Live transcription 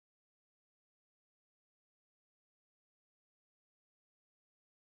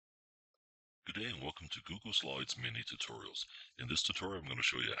Good day and welcome to Google Slides mini tutorials. In this tutorial I'm going to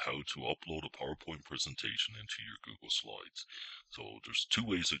show you how to upload a PowerPoint presentation into your Google Slides. So there's two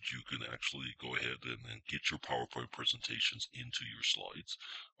ways that you can actually go ahead and get your PowerPoint presentations into your slides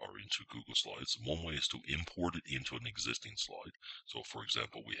or into Google Slides. One way is to import it into an existing slide. So for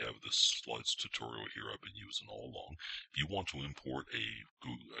example, we have this slides tutorial here I've been using all along. If you want to import a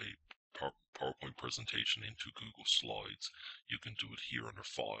PowerPoint presentation into Google Slides, you can do it here under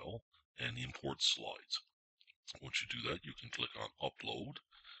File and import slides. Once you do that, you can click on upload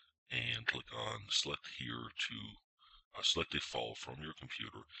and click on select here to select a file from your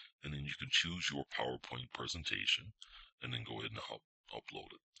computer, and then you can choose your PowerPoint presentation and then go ahead and upload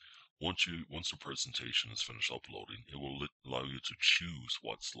it. Once the presentation is finished uploading, it will allow you to choose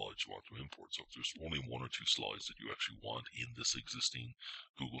what slides you want to import. So if there's only one or two slides that you actually want in this existing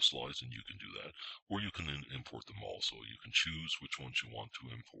Google Slides, then you can do that. Or you can import them all. So you can choose which ones you want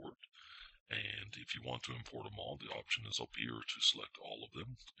to import. And if you want to import them all, the option is up here to select all of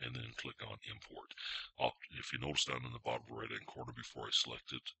them and then click on import. If you notice down in the bottom right hand corner before I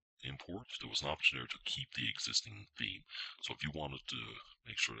selected import, there was an option there to keep the existing theme. So if you wanted to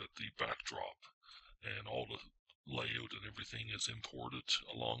make sure that the backdrop and all the layout and everything is imported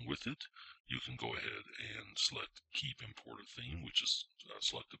along with it, you can go ahead and select keep imported theme, which is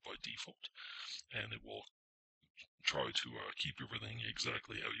selected by default, and it will try to keep everything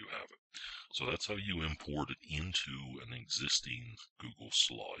exactly how you have it. So that's how you import it into an existing Google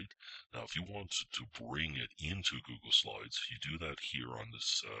slide. Now, if you want to bring it into Google Slides, you do that here on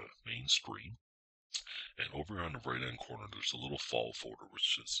this main screen. And over on the right hand corner, there's a little file folder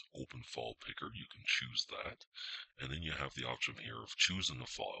which says Open File Picker. You can choose that. And then you have the option here of choosing the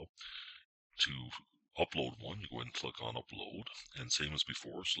file. To upload one, you go ahead and click on Upload. And same as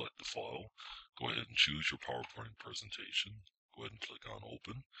before, select the file. Go ahead and choose your PowerPoint presentation. Go ahead and click on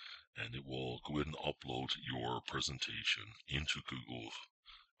Open. And it will go ahead and upload your presentation into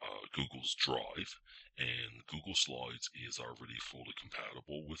Google's Drive, and Google Slides is already fully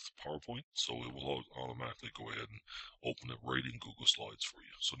compatible with PowerPoint, so it will automatically go ahead and open it right in Google Slides for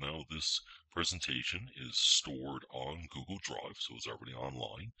you. So now this presentation is stored on Google Drive, so it's already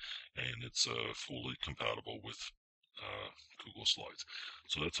online, and it's fully compatible with Google Slides.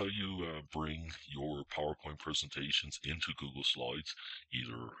 So that's how you bring your PowerPoint presentations into Google Slides,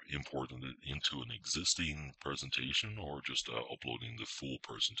 either importing it into an existing presentation or just uploading the full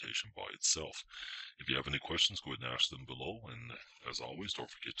presentation by itself. If you have any questions, go ahead and ask them below. And as always, don't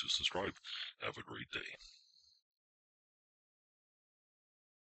forget to subscribe. Have a great day.